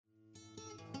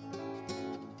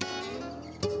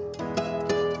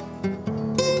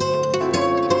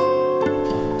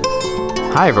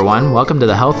Hi, everyone. Welcome to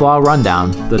the Health Law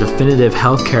Rundown, the definitive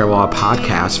healthcare law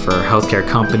podcast for healthcare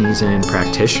companies and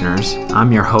practitioners.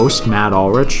 I'm your host, Matt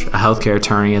Ulrich, a healthcare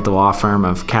attorney at the law firm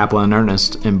of Kaplan &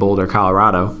 Ernest in Boulder,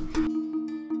 Colorado.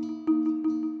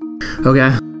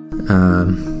 Okay.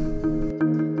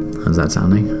 How's that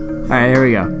sounding? All right, here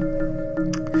we go.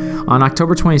 On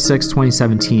October 26,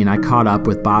 2017, I caught up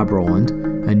with Bob Rowland,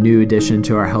 a new addition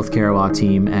to our healthcare law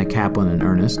team at Kaplan &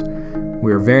 Ernest.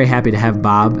 We are very happy to have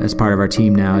Bob as part of our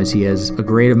team now, as he has a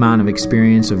great amount of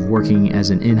experience of working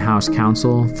as an in-house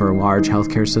counsel for large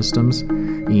healthcare systems,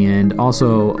 and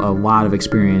also a lot of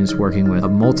experience working with a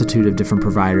multitude of different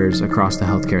providers across the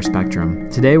healthcare spectrum.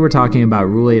 Today we're talking about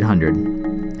Rule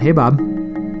 800. Hey, Bob.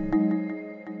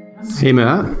 Hey,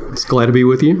 Matt. It's glad to be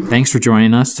with you. Thanks for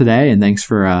joining us today, and thanks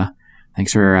for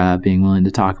being willing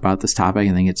to talk about this topic.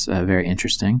 I think it's very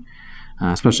interesting.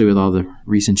 Especially with all the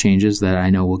recent changes that I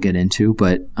know we'll get into.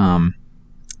 But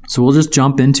so we'll just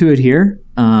jump into it here.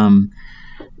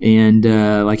 And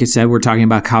like I said, we're talking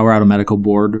about Colorado Medical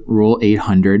Board Rule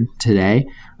 800 today.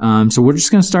 So we're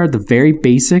just going to start at the very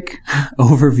basic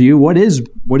overview. What is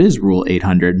Rule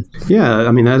 800? Yeah,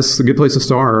 I mean, that's a good place to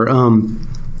start.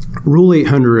 Rule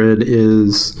 800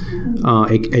 is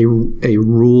a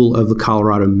rule of the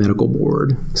Colorado Medical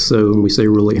Board. So when we say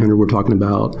Rule 800, we're talking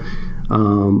about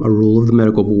a rule of the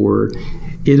medical board.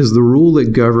 It is the rule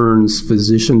that governs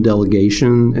physician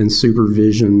delegation and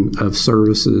supervision of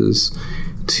services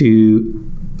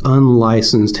to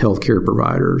unlicensed healthcare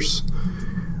providers.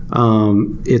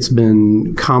 It's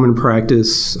been common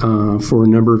practice for a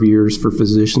number of years for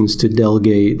physicians to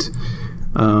delegate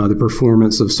the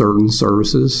performance of certain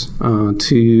services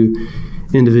to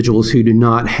individuals who do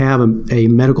not have a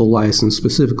medical license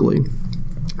specifically.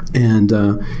 And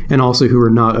also who are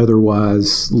not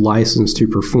otherwise licensed to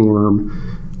perform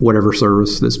whatever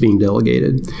service that's being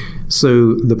delegated.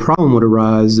 So the problem would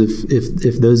arise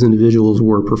if those individuals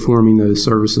were performing those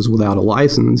services without a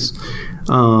license.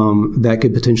 That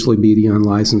could potentially be the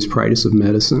unlicensed practice of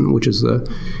medicine, which is a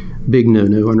big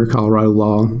no-no under Colorado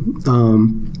law.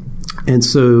 And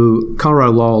so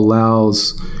Colorado law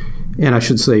allows, and I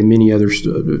should say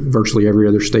virtually every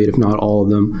other state, if not all of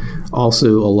them,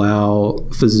 also allow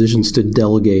physicians to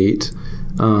delegate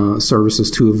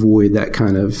services to avoid that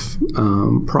kind of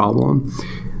problem.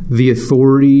 The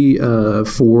authority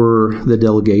for the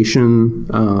delegation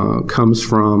comes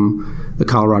from the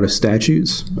Colorado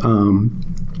statutes,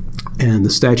 and the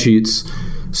statutes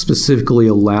specifically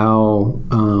allow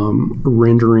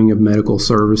rendering of medical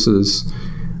services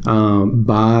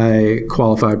by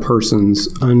qualified persons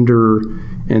under,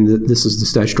 and this is the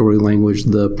statutory language,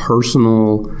 the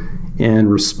personal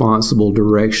and responsible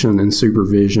direction and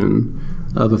supervision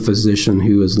of a physician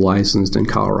who is licensed in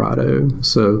Colorado.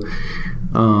 So,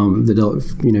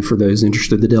 for those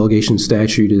interested, the delegation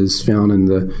statute is found in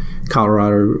the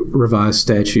Colorado Revised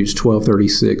Statutes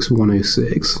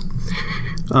 1236-106.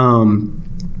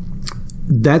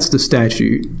 That's the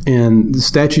statute, and the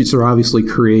statutes are obviously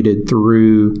created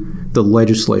through the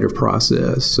legislative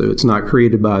process, so it's not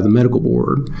created by the medical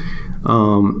board.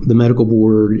 The medical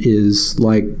board is,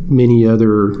 like many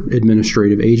other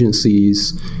administrative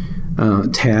agencies,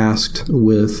 tasked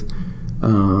with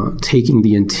taking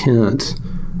the intent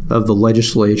of the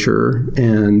legislature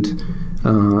and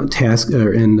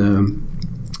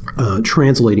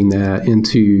translating that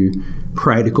into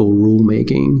practical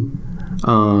rulemaking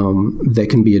that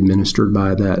can be administered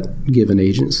by that given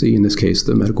agency, in this case,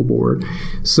 the medical board.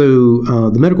 So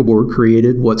the medical board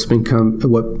created what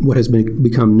has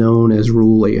become known as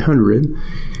Rule 800.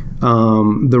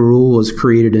 The rule was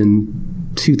created in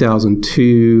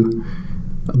 2002,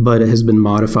 but it has been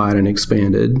modified and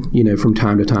expanded, from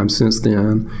time to time since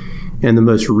then. And the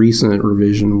most recent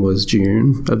revision was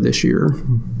June of this year.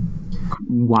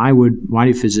 Why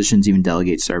do physicians even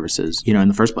delegate services, in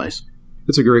the first place?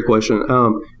 That's a great question.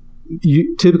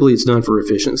 Typically, it's done for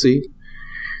efficiency,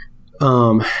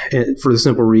 and for the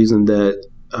simple reason that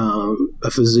a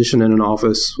physician in an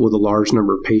office with a large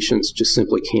number of patients just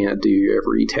simply can't do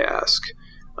every task.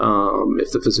 If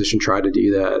the physician tried to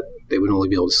do that, they would only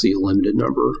be able to see a limited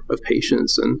number of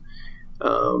patients, and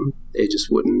it just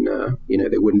wouldn't,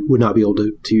 they would not be able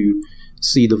to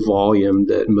see the volume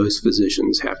that most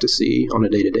physicians have to see on a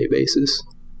day-to-day basis.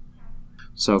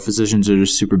 So physicians are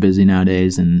just super busy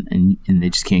nowadays, and they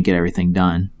just can't get everything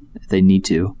done if they need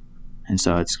to, and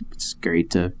so it's great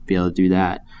to be able to do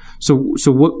that. So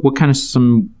what kind of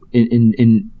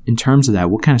in terms of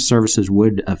that, what kind of services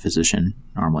would a physician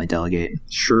normally delegate?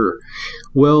 Sure.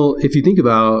 Well, if you think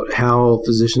about how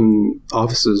physician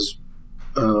offices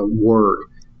work,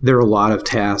 there are a lot of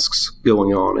tasks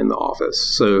going on in the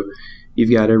office. So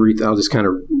You've got everything. I'll just kind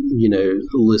of,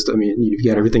 list. I mean, you've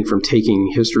got everything from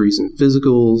taking histories and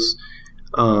physicals.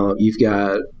 You've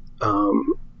got,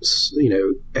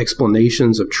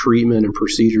 explanations of treatment and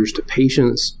procedures to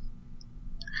patients.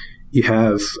 You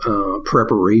have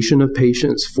preparation of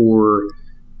patients for,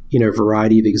 a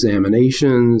variety of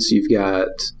examinations. You've got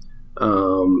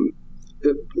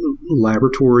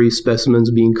laboratory specimens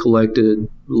being collected,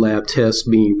 lab tests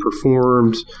being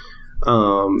performed,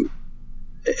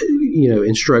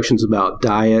 instructions about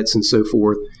diets and so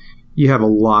forth. You have a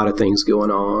lot of things going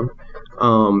on.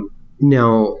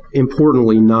 Now,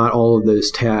 importantly, not all of those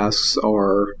tasks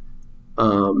are,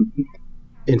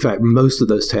 in fact, most of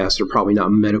those tasks are probably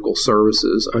not medical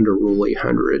services under Rule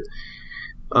 800.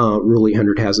 Rule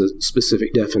 800 has a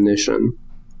specific definition,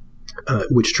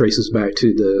 which traces back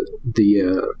to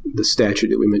the statute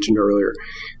that we mentioned earlier.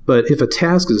 But if a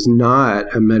task is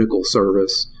not a medical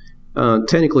service,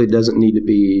 technically it doesn't need to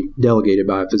be delegated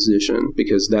by a physician,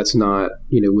 because that's not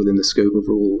within the scope of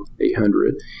Rule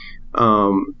 800.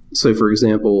 So, for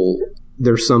example,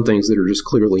 there's some things that are just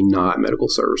clearly not medical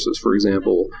services. For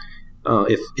example,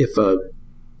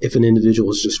 if an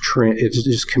individual is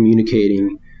just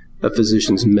communicating a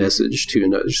physician's message to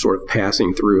another, sort of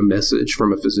passing through a message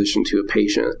from a physician to a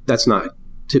patient, that's not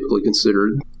typically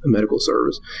considered a medical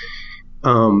service.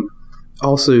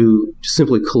 Also,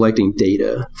 simply collecting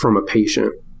data from a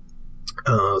patient,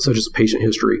 such as a patient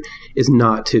history, is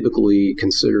not typically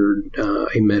considered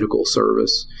a medical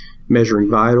service. Measuring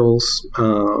vitals,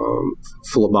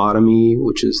 phlebotomy,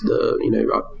 which is the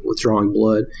withdrawing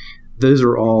blood, those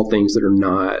are all things that are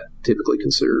not typically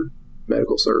considered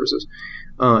medical services.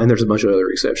 And there's a bunch of other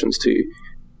exceptions too.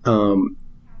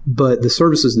 But the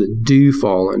services that do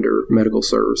fall under medical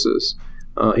services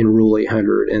in Rule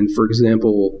 800, and for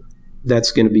example,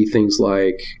 that's going to be things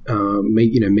like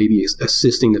maybe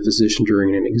assisting the physician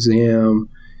during an exam,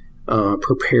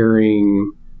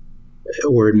 preparing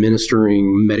or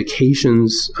administering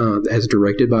medications as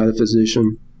directed by the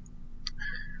physician,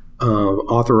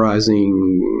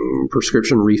 authorizing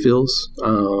prescription refills,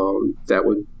 that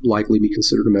would likely be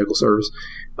considered a medical service,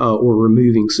 or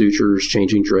removing sutures,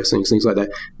 changing dressings, things like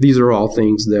that. These are all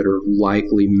things that are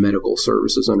likely medical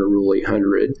services under Rule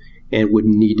 800 and would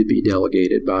need to be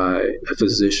delegated by a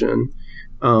physician.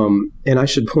 And I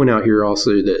should point out here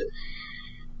also that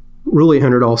Rule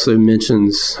 800 also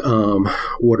mentions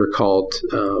what are called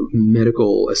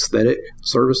medical aesthetic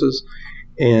services.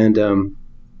 And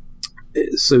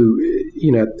so,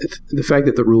 the fact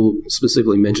that the rule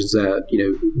specifically mentions that,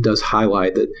 does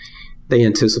highlight that they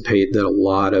anticipate that a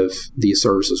lot of these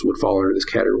services would fall under this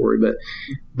category.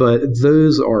 But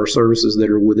those are services that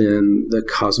are within the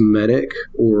cosmetic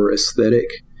or aesthetic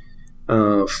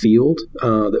field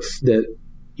that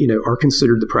are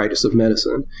considered the practice of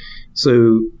medicine.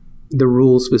 So the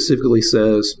rule specifically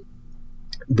says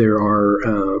there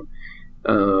are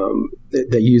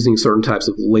that using certain types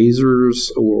of lasers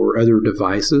or other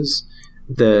devices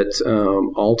that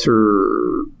alter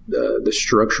the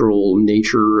structural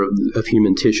nature of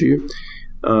human tissue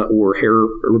or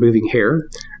removing hair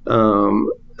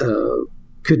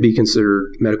could be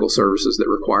considered medical services that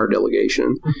require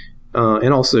delegation.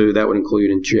 And also that would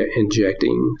include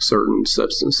injecting certain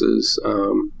substances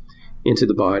into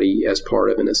the body as part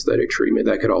of an aesthetic treatment.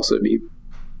 That could also be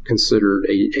considered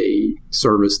a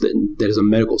service that is a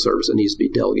medical service that needs to be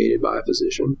delegated by a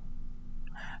physician.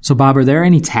 So, Bob, are there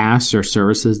any tasks or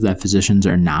services that physicians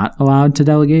are not allowed to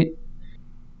delegate?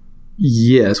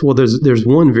 Yes. Well, there's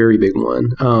one very big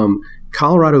one.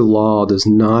 Colorado law does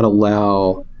not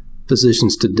allow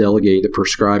physicians to delegate the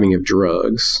prescribing of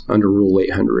drugs under Rule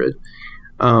 800.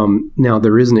 Now,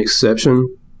 there is an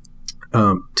exception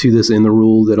to this in the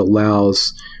rule that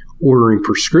allows ordering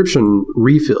prescription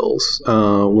refills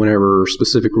whenever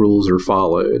specific rules are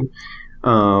followed.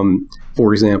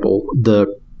 For example, the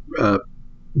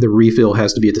refill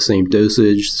has to be at the same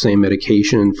dosage, same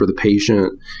medication for the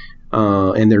patient,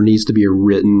 and there needs to be a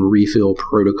written refill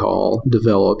protocol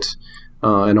developed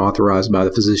and authorized by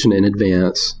the physician in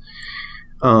advance.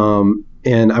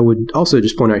 And I would also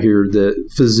just point out here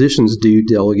that physicians do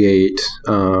delegate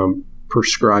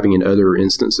prescribing in other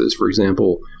instances. For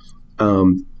example,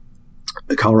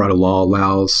 Colorado law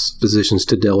allows physicians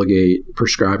to delegate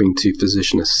prescribing to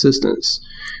physician assistants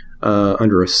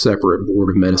under a separate Board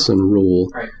of Medicine rule.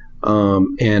 Right.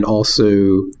 And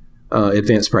also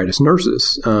advanced practice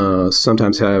nurses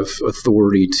sometimes have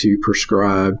authority to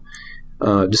prescribe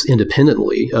just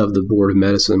independently of the Board of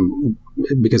Medicine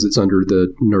because it's under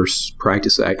the Nurse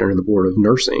Practice Act under the Board of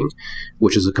Nursing,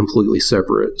 which is a completely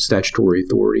separate statutory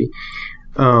authority.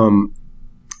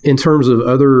 In terms of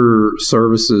other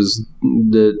services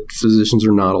that physicians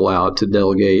are not allowed to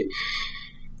delegate,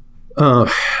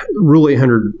 Rule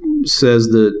 800 says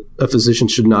that a physician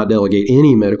should not delegate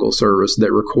any medical service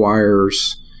that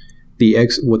requires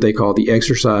what they call the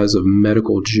exercise of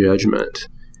medical judgment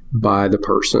by the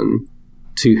person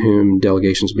to whom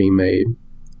delegation is being made.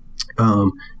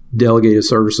 Delegated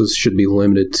services should be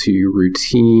limited to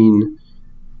routine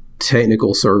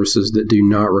technical services that do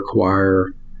not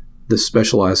require the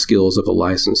specialized skills of a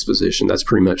licensed physician. That's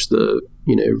pretty much the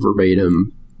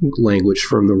verbatim language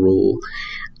from the rule.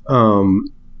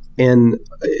 And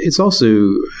it's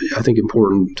also, I think,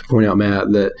 important to point out,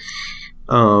 Matt, that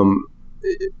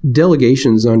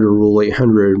delegations under Rule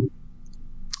 800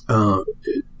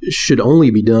 should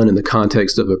only be done in the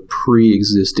context of a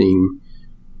pre-existing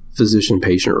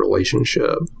physician-patient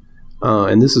relationship.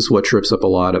 And this is what trips up a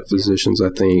lot of physicians, I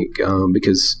think,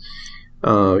 because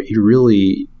the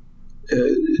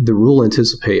rule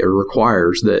anticipates or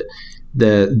requires that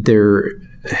there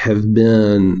have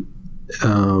been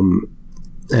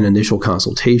an initial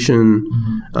consultation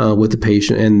with the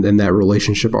patient and that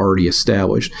relationship already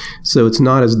established. So it's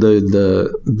not as though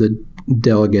the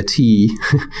delegatee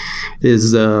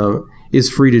is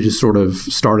free to just sort of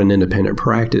start an independent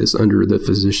practice under the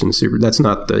physician's supervision. That's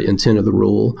not the intent of the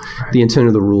rule. Right. The intent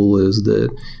of the rule is that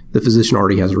the physician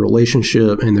already has a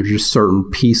relationship, and there's just certain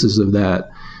pieces of that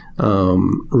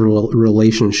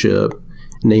relationship,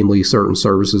 namely certain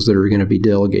services that are going to be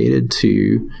delegated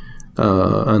to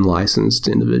unlicensed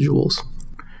individuals.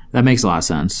 That makes a lot of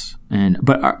sense.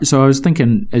 So I was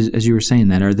thinking, as you were saying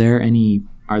that, are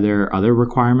there other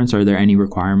requirements? Are there any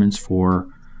requirements for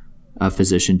a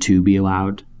physician to be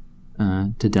allowed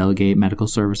to delegate medical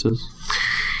services?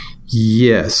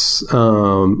 Yes,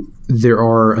 there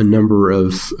are a number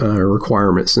of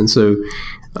requirements. And so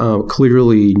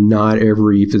clearly not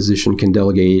every physician can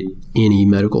delegate any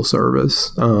medical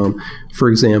service. For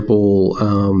example,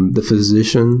 the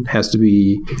physician has to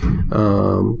be,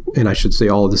 and I should say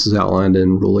all of this is outlined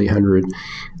in Rule 800,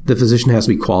 the physician has to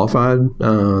be qualified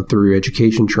through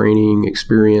education, training,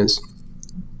 experience,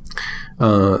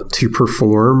 to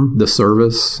perform the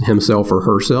service himself or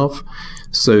herself.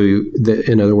 So,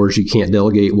 in other words, you can't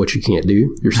delegate what you can't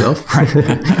do yourself,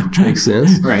 which makes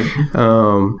sense. Right.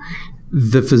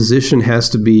 The physician has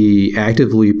to be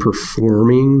actively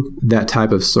performing that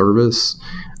type of service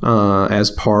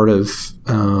as part of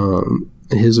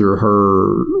his or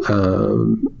her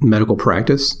medical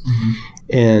practice. Mm-hmm.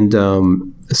 And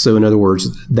so, in other words,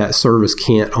 that service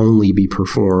can't only be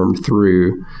performed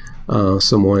through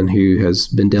someone who has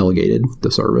been delegated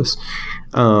the service.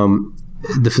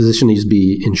 The physician needs to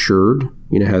be insured,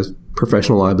 has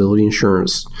professional liability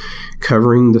insurance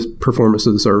covering the performance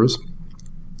of the service.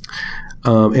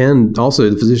 And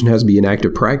also the physician has to be in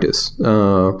active practice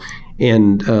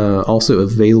and also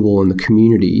available in the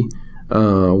community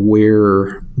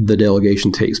where the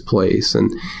delegation takes place.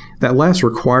 And that last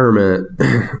requirement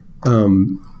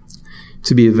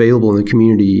to be available in the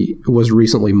community was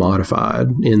recently modified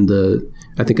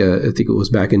I think it was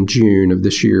back in June of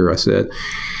this year. I said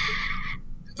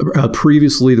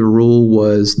previously the rule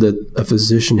was that a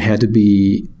physician had to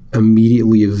be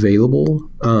immediately available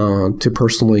to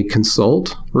personally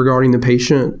consult regarding the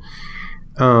patient.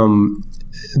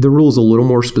 The rule is a little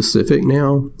more specific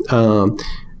now.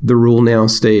 The rule now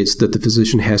states that the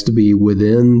physician has to be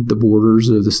within the borders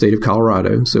of the state of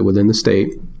Colorado, so within the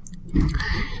state,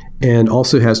 and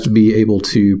also has to be able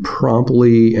to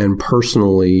promptly and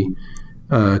personally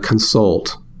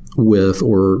consult with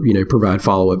or provide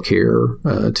follow-up care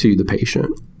to the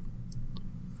patient.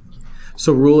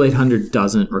 So Rule 800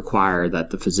 doesn't require that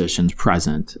the physician's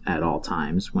present at all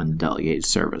times when the delegated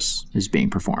service is being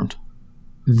performed.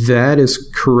 That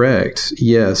is correct,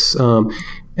 yes.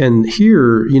 And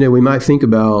here, we might think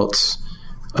about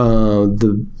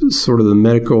the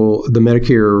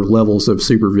Medicare levels of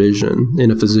supervision in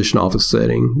a physician office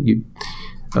setting.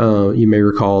 You may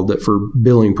recall that for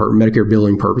Medicare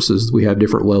billing purposes, we have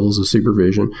different levels of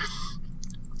supervision.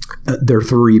 There are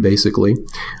three, basically.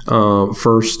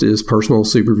 First is personal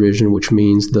supervision, which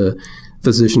means the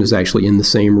physician is actually in the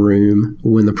same room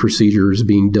when the procedure is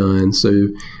being done, so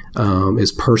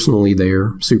is personally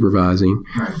there supervising.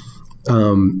 Right.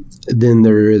 Then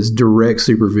there is direct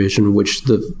supervision, which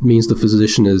means the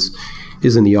physician is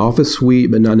in the office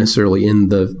suite, but not necessarily in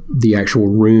the actual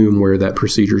room where that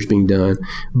procedure is being done.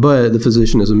 But the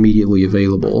physician is immediately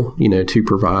available, to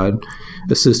provide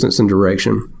assistance and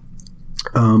direction.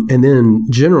 And then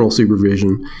general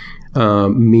supervision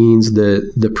means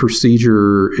that the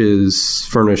procedure is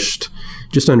furnished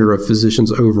just under a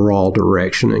physician's overall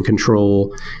direction and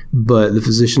control, but the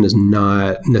physician is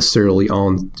not necessarily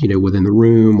on, within the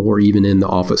room or even in the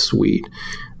office suite.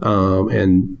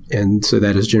 And so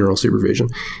that is general supervision.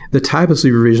 The type of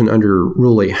supervision under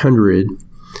Rule 800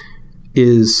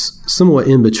 is somewhat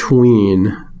in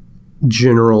between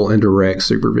general and direct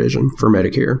supervision for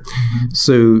Medicare. Mm-hmm.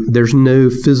 So there's no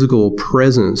physical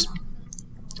presence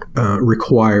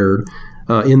required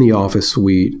in the office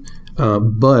suite,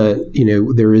 but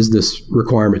there is this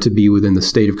requirement to be within the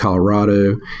state of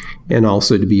Colorado and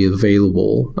also to be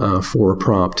available for a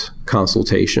prompt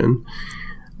consultation.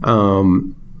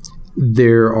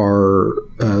 There are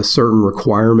certain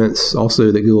requirements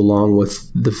also that go along with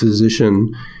the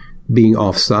physician being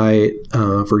off-site.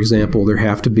 For example, there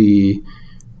have to be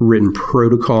written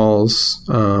protocols,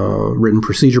 written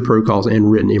procedure protocols, and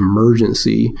written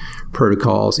emergency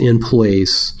protocols in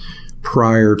place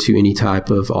prior to any type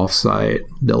of off-site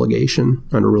delegation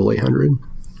under Rule 800.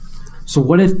 So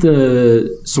what if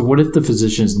the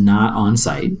physician is not on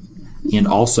site and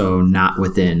also not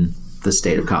within the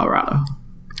state of Colorado?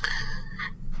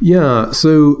 Yeah,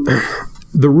 so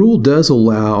the rule does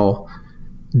allow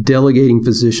delegating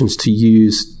physicians to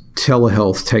use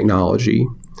telehealth technology,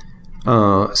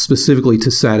 specifically to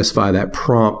satisfy that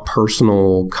prompt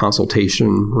personal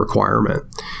consultation requirement.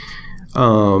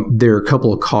 There are a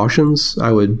couple of cautions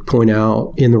I would point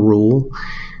out in the rule.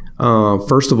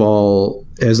 First of all,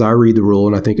 as I read the rule,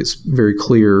 and I think it's very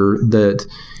clear that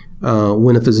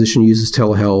when a physician uses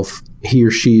telehealth, he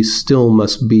or she still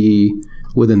must be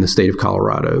within the state of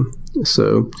Colorado.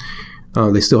 So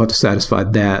they still have to satisfy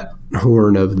that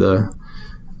horn of the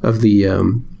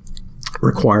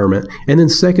requirement. And then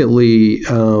secondly,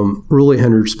 Rule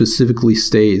 800 specifically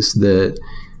states that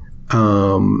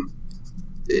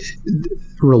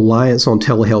reliance on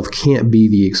telehealth can't be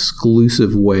the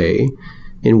exclusive way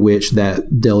in which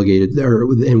that delegated or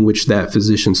in which that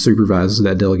physician supervises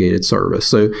that delegated service.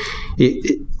 So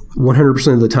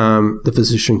 100% of the time, the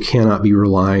physician cannot be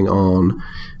relying on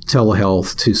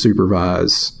telehealth to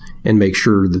supervise and make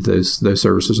sure that those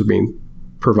services are being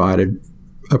provided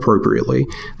appropriately.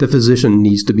 The physician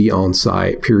needs to be on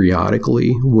site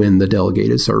periodically when the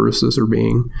delegated services are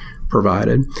being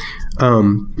provided.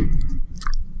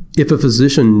 If a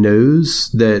physician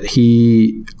knows that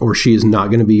he or she is not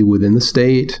going to be within the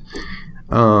state,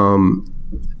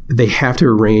 they have to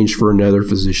arrange for another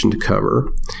physician to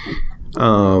cover.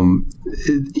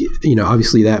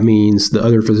 Obviously that means the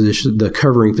other physician, the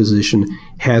covering physician,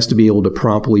 has to be able to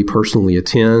promptly personally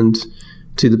attend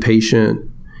to the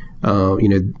patient,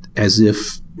 as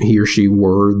if he or she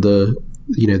were the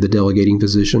delegating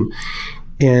physician.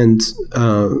 And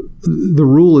the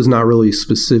rule is not really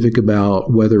specific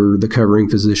about whether the covering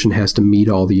physician has to meet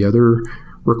all the other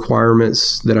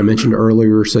requirements that I mentioned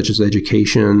earlier, such as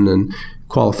education and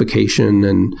qualification,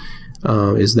 and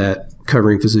is that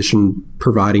covering physician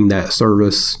providing that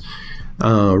service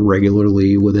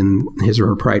regularly within his or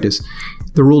her practice.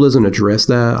 The rule doesn't address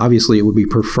that. Obviously, it would be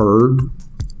preferred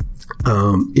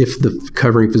if the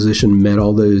covering physician met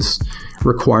all those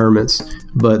requirements,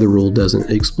 but the rule doesn't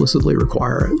explicitly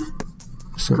require it.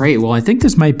 So. Great. Well, I think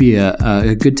this might be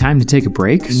a good time to take a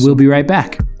break, and we'll be right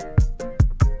back.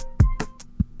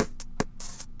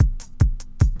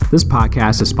 This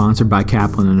podcast is sponsored by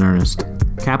Kaplan & Ernest.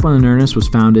 Kaplan & Ernest was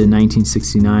founded in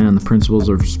 1969 on the principles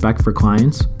of respect for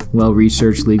clients,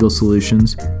 well-researched legal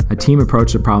solutions, a team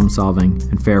approach to problem solving,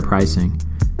 and fair pricing.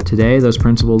 Today, those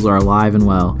principles are alive and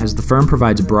well, as the firm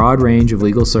provides a broad range of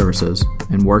legal services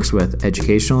and works with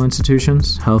educational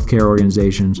institutions, healthcare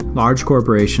organizations, large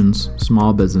corporations,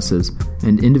 small businesses,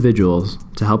 and individuals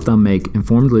to help them make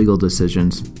informed legal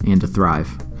decisions and to thrive.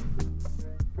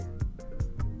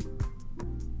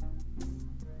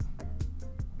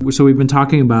 So we've been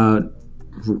talking about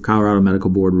Colorado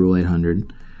Medical Board Rule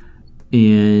 800,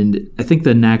 and I think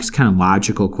the next kind of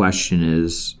logical question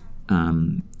is,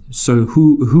 so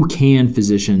who can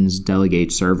physicians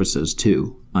delegate services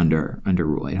to under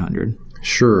Rule 800?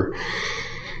 Sure.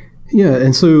 Yeah,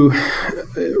 and so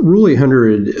Rule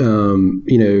 800,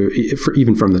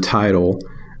 even from the title,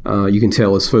 you can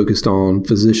tell is focused on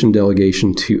physician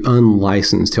delegation to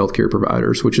unlicensed healthcare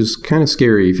providers, which is kind of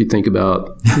scary if you think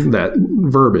about that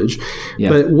verbiage. Yeah.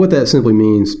 But what that simply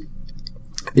means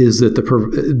is that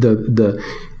the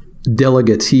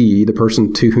delegatee, the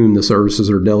person to whom the services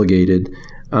are delegated,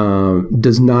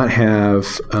 does not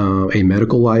have a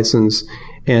medical license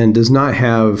and does not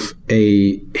have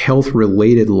a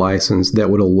health-related license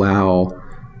that would allow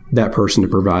that person to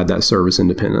provide that service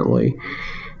independently.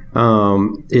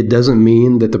 It doesn't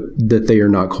mean that they are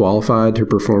not qualified to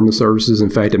perform the services. In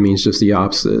fact, it means just the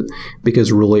opposite,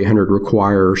 because Rule 800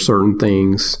 requires certain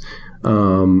things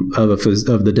of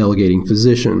the delegating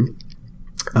physician.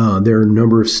 There are a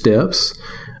number of steps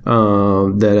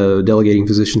that a delegating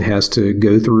physician has to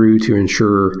go through to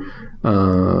ensure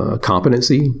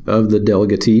competency of the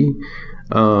delegatee.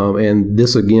 And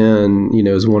this, again,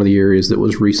 is one of the areas that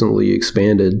was recently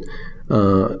expanded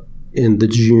in the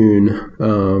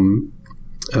June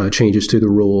changes to the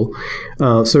rule.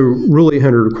 So Rule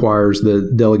 800 requires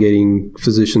that delegating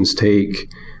physicians take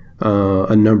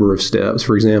a number of steps.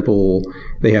 For example,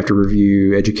 they have to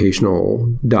review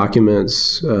educational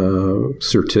documents,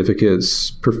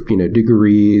 certificates,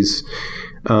 degrees,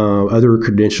 other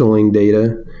credentialing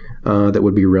data that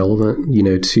would be relevant,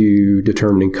 to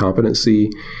determining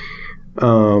competency.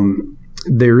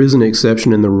 There is an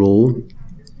exception in the rule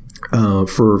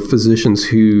for physicians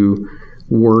who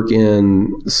work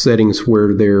in settings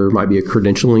where there might be a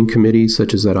credentialing committee,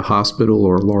 such as at a hospital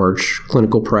or a large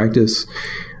clinical practice,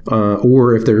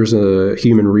 or if there's a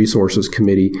human resources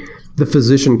committee. The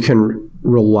physician can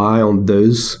rely on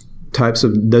those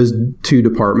two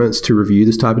departments to review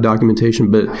this type of documentation,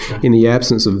 but in the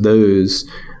absence of those,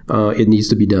 it needs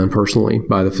to be done personally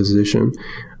by the physician.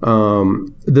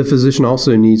 The physician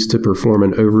also needs to perform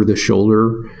an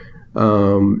over-the-shoulder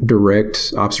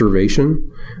direct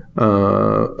observation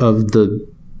of the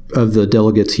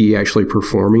delegatee actually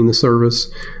performing the service,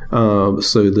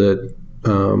 so that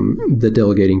the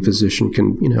delegating physician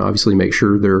can, obviously make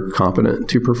sure they're competent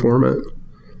to perform it.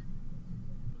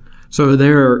 So are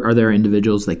there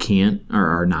individuals that can't or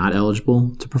are not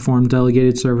eligible to perform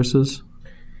delegated services?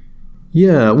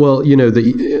 Yeah, well,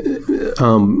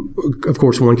 of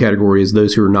course, one category is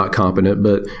those who are not competent,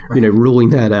 but,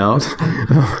 ruling that out,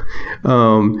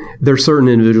 there are certain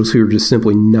individuals who are just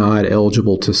simply not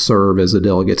eligible to serve as a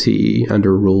delegatee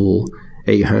under Rule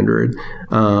 800.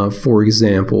 For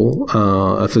example,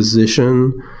 a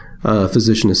physician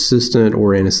assistant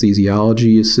or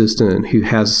anesthesiology assistant who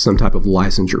has some type of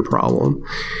licensure problem.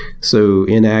 So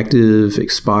inactive,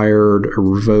 expired, or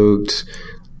revoked,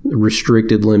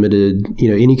 restricted, limited,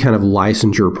 any kind of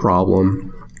licensure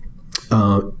problem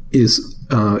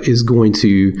is going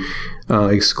to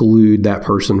exclude that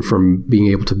person from being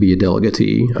able to be a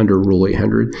delegatee under Rule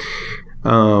 800.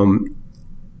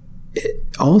 It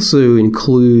also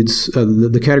includes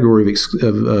the category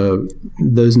of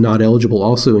those not eligible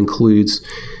also includes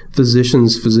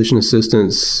physicians, physician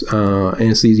assistants,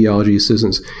 anesthesiology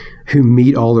assistants who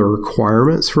meet all the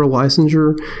requirements for a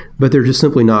licensure, but they're just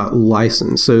simply not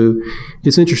licensed. So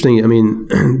it's interesting. I mean,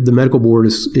 the medical board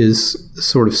is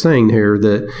sort of saying here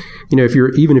that, if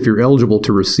you're eligible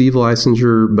to receive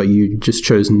licensure, but you just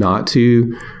chose not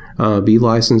to be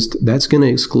licensed, that's going to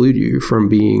exclude you from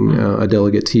being a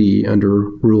delegatee under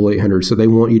Rule 800. So they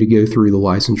want you to go through the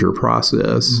licensure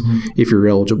process if you're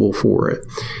eligible for it.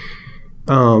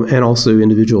 And also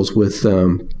individuals with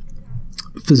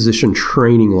physician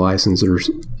training licenses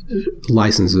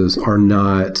are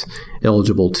not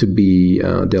eligible to be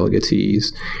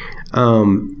delegatees.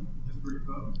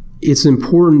 It's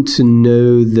important to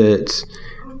know that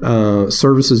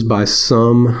services by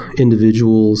some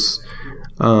individuals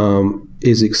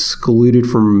is excluded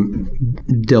from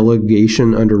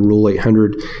delegation under Rule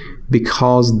 800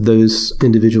 because those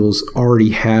individuals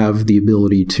already have the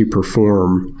ability to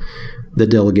perform the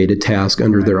delegated task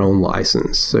under their own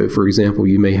license. So, for example,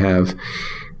 you may have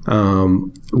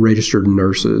registered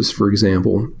nurses, for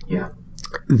example. Yeah.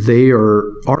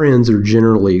 RNs are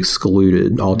generally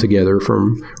excluded altogether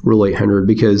from Rule 800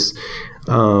 because,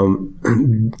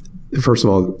 first of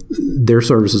all, their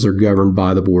services are governed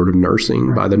by the Board of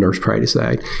Nursing, by the Nurse Practice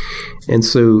Act. And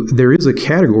so there is a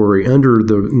category under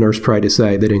the Nurse Practice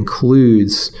Act that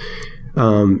includes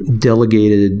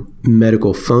delegated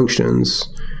medical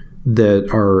functions that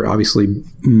are obviously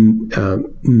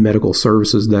medical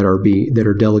services that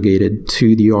are delegated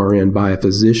to the RN by a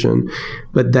physician,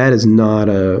 but that's not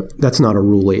a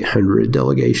Rule 800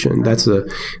 delegation. That's a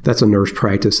Nurse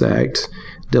Practice Act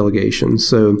delegation.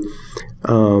 So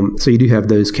you do have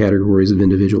those categories of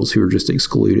individuals who are just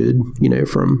excluded,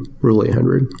 from Rule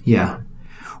 800. Yeah.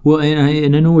 Well,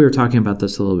 and I know we were talking about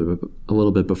this a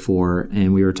little bit before,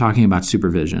 and we were talking about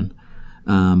supervision.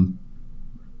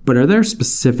 But are there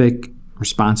specific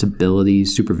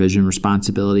supervision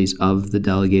responsibilities of the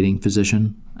delegating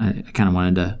physician? I kind of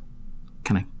wanted to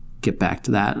get back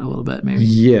to that a little bit, maybe.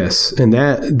 Yes, and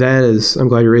that is. I'm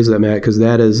glad you raised that, Matt, because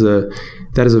that is a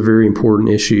very important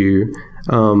issue.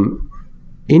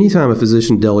 Anytime a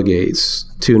physician delegates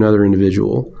to another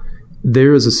individual,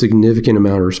 there is a significant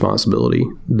amount of responsibility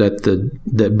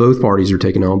that both parties are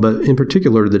taking on, but in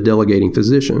particular the delegating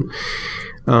physician.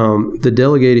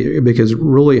 Because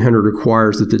Rule 800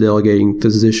 requires that the delegating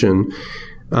physician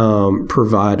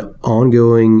provide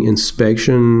ongoing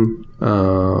inspection,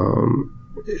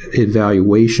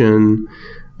 evaluation,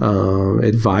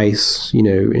 advice,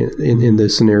 in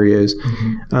those scenarios.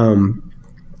 Mm-hmm.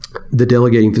 The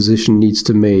delegating physician needs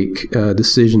to make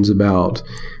decisions about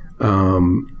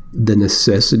the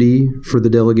necessity for the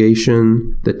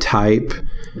delegation, the type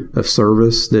of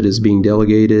service that is being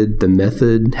delegated, the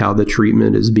method, how the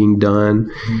treatment is being done.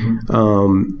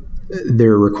 Mm-hmm.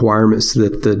 There are requirements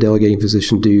that the delegating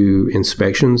physician do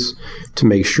inspections to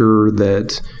make sure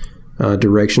that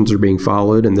directions are being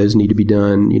followed, and those need to be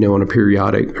done, on a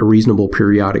reasonable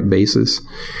periodic basis.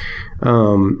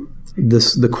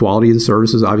 The quality of the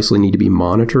services obviously need to be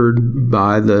monitored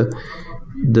by the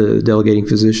delegating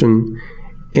physician.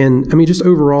 And just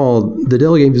overall, the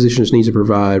delegating physician just needs to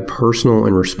provide personal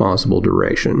and responsible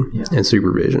direction and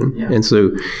supervision. Yeah. And so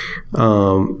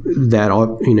that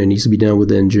all, needs to be done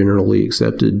within generally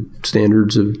accepted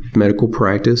standards of medical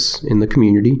practice in the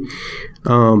community.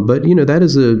 But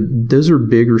those are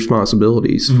big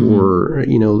responsibilities for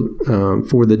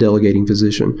the delegating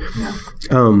physician. Yeah.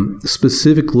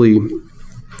 Specifically,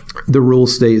 the rule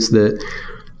states that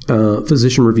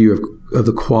physician review of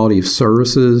the quality of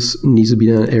services needs to be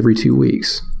done every 2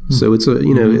 weeks. Mm-hmm. So it's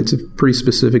it's pretty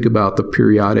specific about the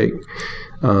periodic,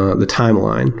 the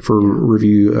timeline for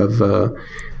review of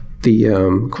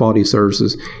the quality of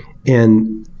services.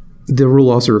 And the rule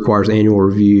also requires annual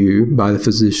review by the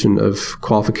physician of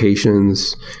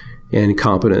qualifications and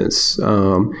competence.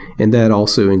 And that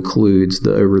also includes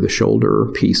the over-the-shoulder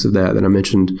piece of that I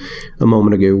mentioned a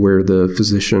moment ago, where the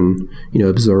physician,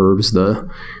 observes the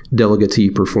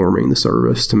delegatee performing the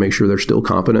service to make sure they're still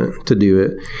competent to do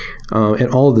it. And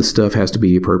all of this stuff has to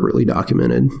be appropriately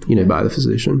documented, by the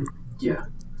physician. Yeah.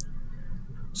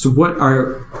 So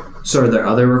are there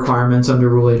other requirements under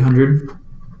Rule 800?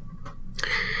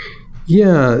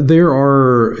 Yeah, there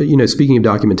are, speaking of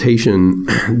documentation,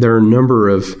 there are a number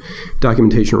of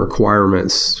documentation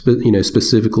requirements,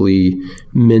 specifically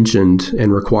mentioned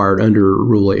and required under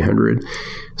Rule 800.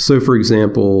 So, for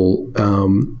example,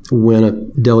 when a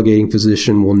delegating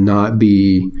physician will not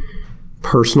be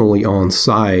personally on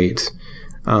site,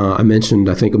 I mentioned,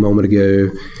 I think a moment ago,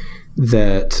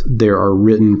 that there are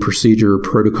written procedure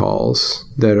protocols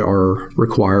that are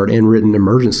required and written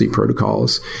emergency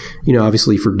protocols,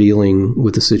 obviously for dealing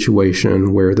with a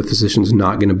situation where the physician's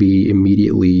not going to be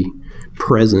immediately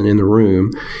present in the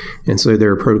room. And so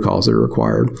there are protocols that are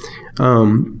required.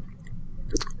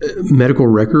 Medical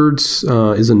records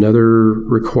is another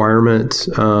requirement.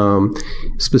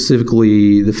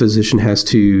 Specifically, the physician has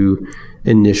to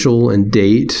initial and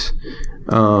date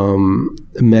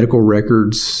medical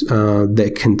records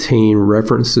that contain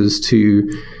references to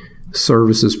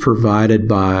services provided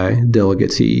by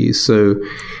delegatees. So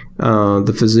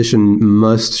the physician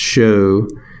must show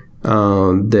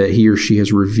that he or she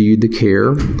has reviewed the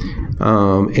care,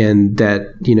 and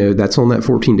that that's on that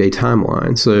 14-day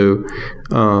timeline. So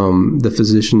the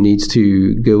physician needs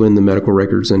to go in the medical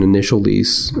records and initial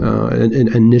these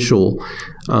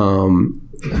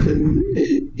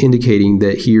indicating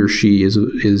that he or she has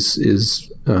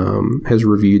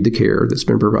reviewed the care that's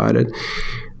been provided.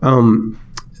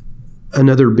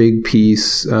 Another big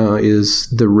piece is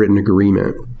the written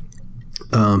agreement.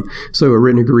 So a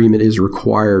written agreement is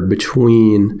required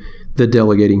between the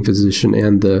delegating physician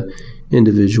and the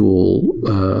individual,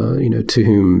 to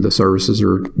whom the services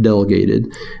are delegated.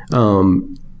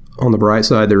 On the bright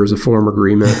side, there is a form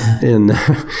agreement in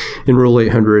Rule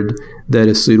 800 that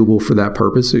is suitable for that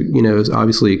purpose.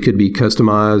 Obviously it could be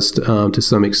customized to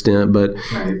some extent, but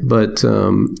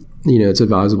it's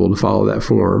advisable to follow that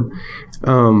form.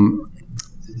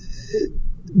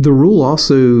 The rule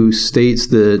also states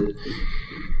that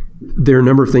there are a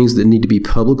number of things that need to be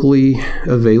publicly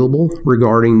available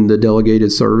regarding the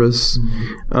delegated service.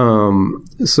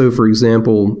 Mm-hmm. So, for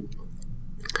example,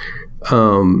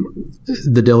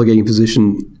 the delegating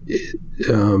physician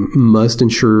must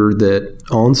ensure that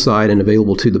on-site and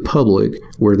available to the public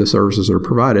where the services are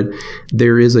provided,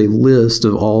 there is a list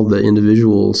of all the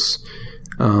individuals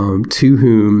to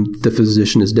whom the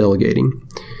physician is delegating.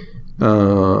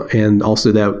 And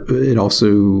also that it also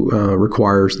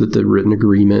requires that the written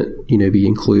agreement, be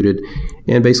included,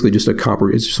 and basically just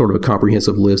it's sort of a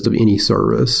comprehensive list of any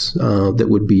service that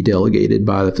would be delegated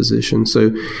by the physician. So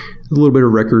a little bit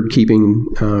of record keeping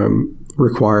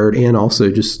required, and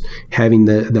also just having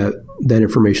that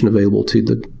information available to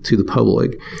the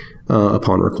public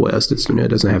upon request. It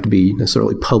doesn't have to be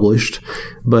necessarily published,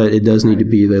 but it does need to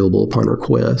be available upon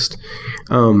request.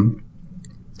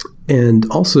 And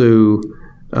also,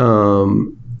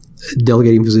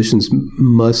 delegating physicians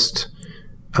must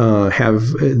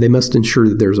ensure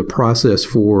that there's a process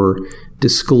for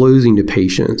disclosing to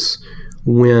patients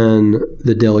when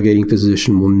the delegating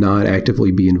physician will not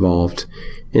actively be involved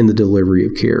in the delivery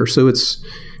of care. So it's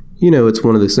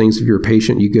one of those things. If you're a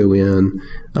patient, you go in,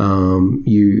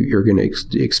 you're going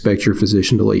to expect your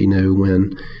physician to let you know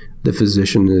when the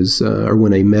physician is, or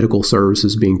when a medical service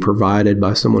is being provided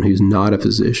by someone who's not a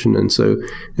physician. And so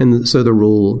the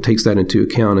rule takes that into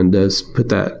account and does put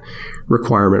that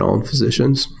requirement on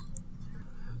physicians.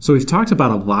 So we've talked about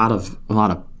a lot of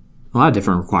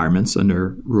different requirements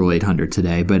under Rule 800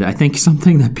 today, but I think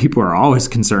something that people are always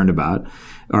concerned about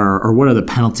are what are the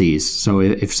penalties. So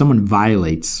if someone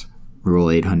violates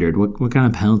Rule 800, what kind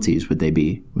of penalties would they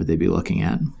be looking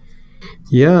at?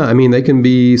 Yeah, I mean, they can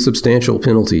be substantial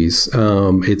penalties.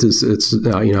 It's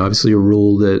obviously a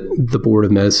rule that the Board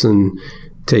of Medicine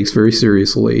takes very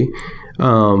seriously.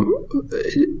 And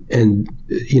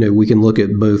we can look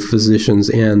at both physicians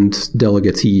and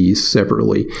delegatees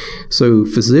separately. So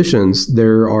physicians,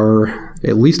 there are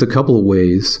at least a couple of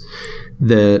ways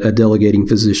that a delegating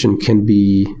physician can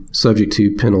be subject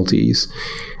to penalties.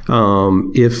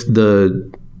 If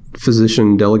the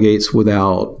physician delegates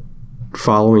without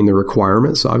following the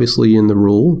requirements, obviously in the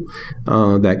rule,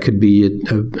 that could be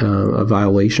a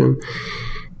violation.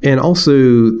 And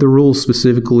also the rules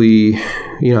specifically,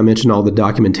 I mentioned all the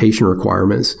documentation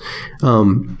requirements.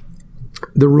 The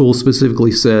rule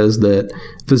specifically says that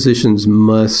physicians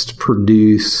must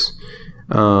produce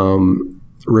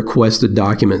requested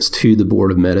documents to the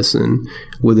Board of Medicine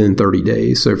within 30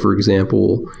 days. So, for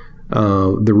example,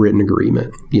 the written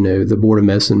agreement. The Board of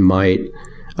Medicine might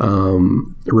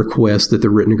request that the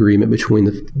written agreement between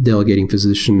the delegating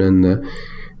physician and the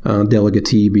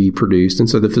delegatee be produced, and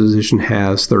so the physician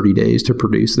has 30 days to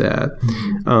produce that.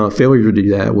 Failure to do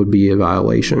that would be a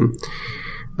violation.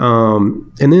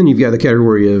 And then you've got the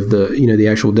category of the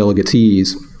actual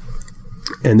delegatees,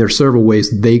 and there's several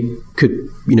ways they could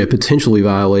potentially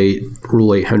violate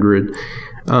Rule 800.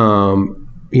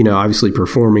 Obviously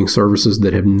performing services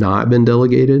that have not been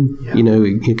delegated. Yeah.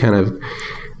 You kind of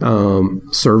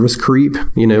service creep,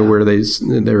 where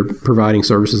they're providing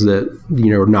services that,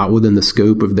 are not within the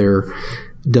scope of their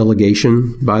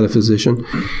delegation by the physician.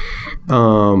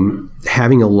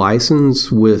 Having a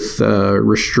license with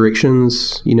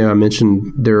restrictions. I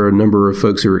mentioned there are a number of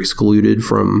folks who are excluded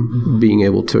from being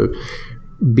able to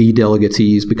be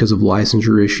delegatees because of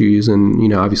licensure issues.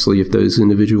 And, obviously if those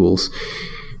individuals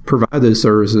provide those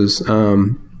services,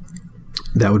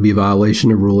 that would be a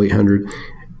violation of Rule 800.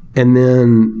 And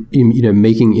then,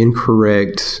 making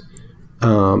incorrect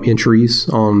entries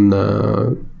on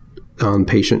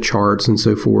patient charts and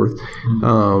so forth.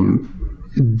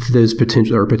 Those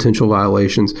potential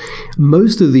violations.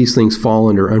 Most of these things fall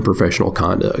under unprofessional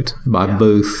conduct by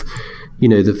both,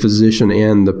 the physician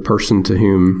and the person to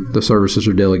whom the services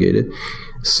are delegated.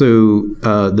 So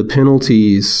the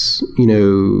penalties,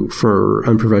 for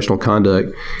unprofessional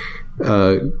conduct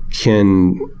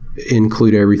can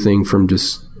include everything from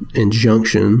just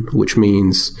injunction, which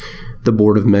means the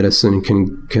Board of Medicine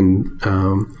can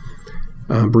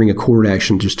bring a court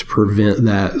action just to prevent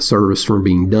that service from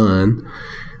being done.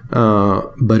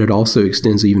 But it also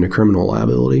extends even to criminal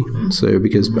liability. So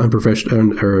because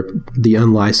unprofessional or the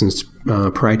unlicensed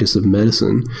practice of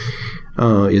medicine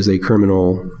is a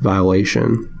criminal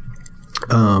violation.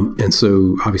 And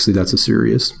so obviously that's a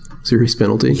serious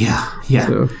penalty.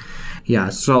 Yeah.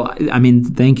 So, I mean,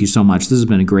 thank you so much. This has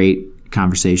been a great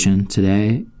conversation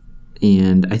today.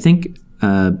 And I think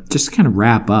just to kind of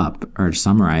wrap up or to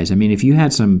summarize, I mean, if you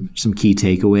had some key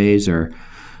takeaways or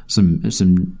some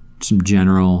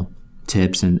general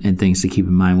tips and things to keep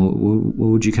in mind, what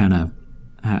would you kind of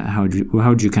how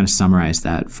would you kind of summarize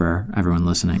that for everyone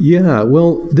listening? Yeah,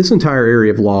 well, this entire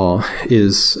area of law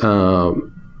is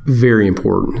very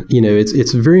important.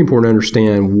 It's very important to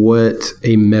understand what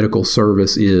a medical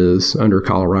service is under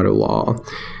Colorado law.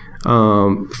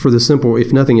 For the simple,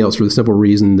 if nothing else, for the simple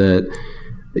reason that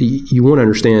you want to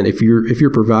understand if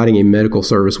you're providing a medical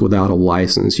service without a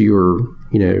license, you're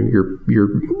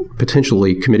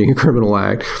potentially committing a criminal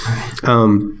act.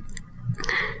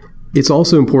 It's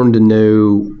also important to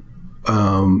know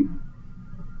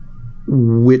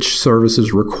which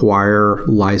services require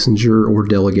licensure or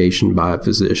delegation by a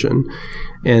physician.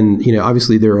 And,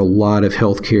 obviously there are a lot of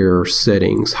healthcare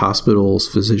settings, hospitals,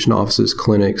 physician offices,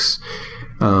 clinics,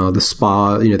 the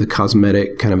spa, the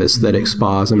cosmetic kind of aesthetic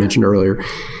spas I mentioned earlier.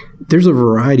 There's a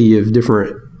variety of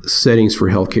different settings for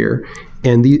healthcare.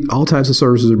 And all types of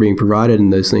services are being provided in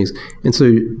those things. And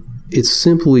so it's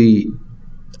simply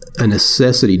a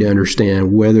necessity to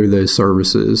understand whether those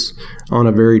services on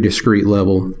a very discrete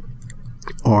level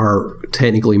are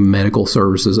technically medical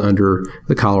services under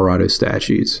the Colorado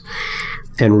statutes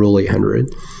and Rule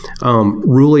 800.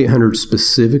 Rule 800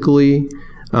 specifically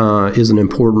is an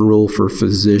important rule for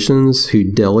physicians who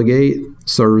delegate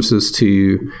services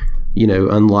to,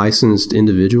 unlicensed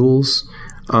individuals.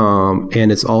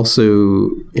 And it's also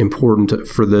important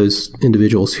for those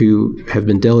individuals who have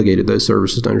been delegated those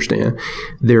services to understand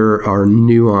there are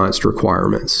nuanced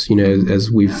requirements. As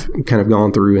we've kind of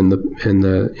gone through in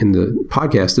the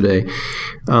podcast today,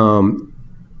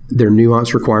 there are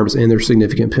nuanced requirements and there are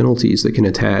significant penalties that can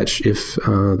attach if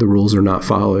the rules are not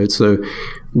followed. So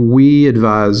we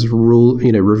advise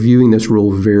reviewing this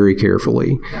rule very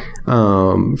carefully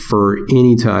for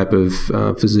any type of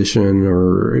physician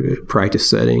or practice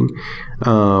setting,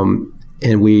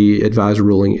 and we advise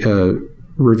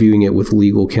reviewing it with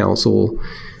legal counsel,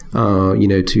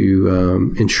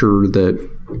 to ensure that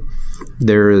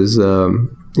there is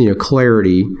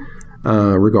clarity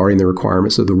regarding the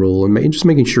requirements of the rule, and just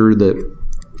making sure that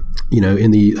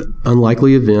in the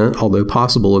unlikely event, although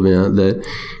possible event, that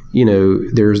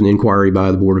there's an inquiry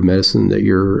by the Board of Medicine that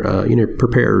you're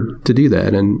prepared to do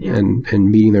that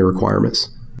and meeting their requirements.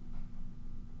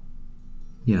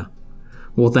 Yeah.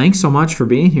 Well, thanks so much for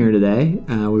being here today.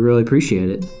 We really appreciate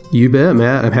it. You bet,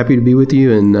 Matt. I'm happy to be with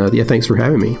you, and thanks for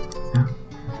having me. Yeah.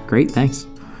 Great. Thanks.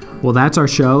 Well, that's our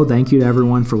show. Thank you to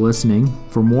everyone for listening.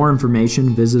 For more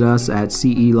information, visit us at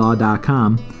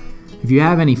celaw.com. If you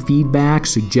have any feedback,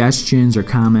 suggestions, or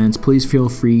comments, please feel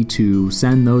free to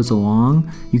send those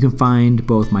along. You can find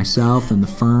both myself and the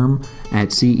firm at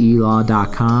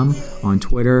celaw.com on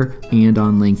Twitter and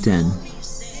on LinkedIn.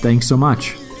 Thanks so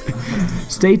much.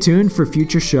 Stay tuned for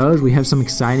future shows. We have some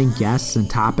exciting guests and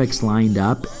topics lined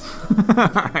up.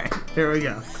 All right, here we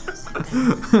go.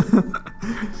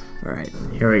 All right,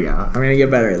 here we go. I'm going to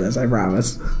get better at this, I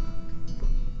promise.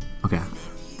 Okay.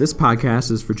 This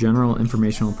podcast is for general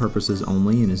informational purposes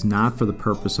only and is not for the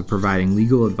purpose of providing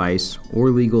legal advice or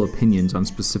legal opinions on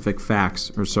specific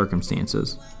facts or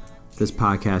circumstances. This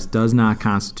podcast does not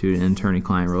constitute an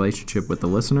attorney-client relationship with the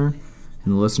listener,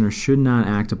 and the listener should not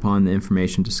act upon the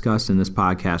information discussed in this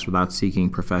podcast without seeking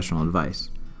professional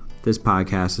advice. This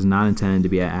podcast is not intended to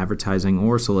be advertising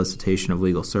or solicitation of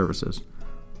legal services.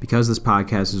 Because this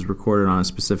podcast is recorded on a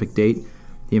specific date,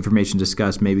 the information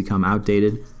discussed may become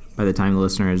outdated by the time the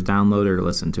listener has downloaded or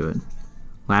listened to it.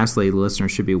 Lastly, the listener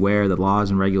should be aware that laws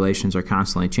and regulations are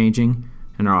constantly changing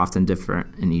and are often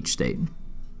different in each state.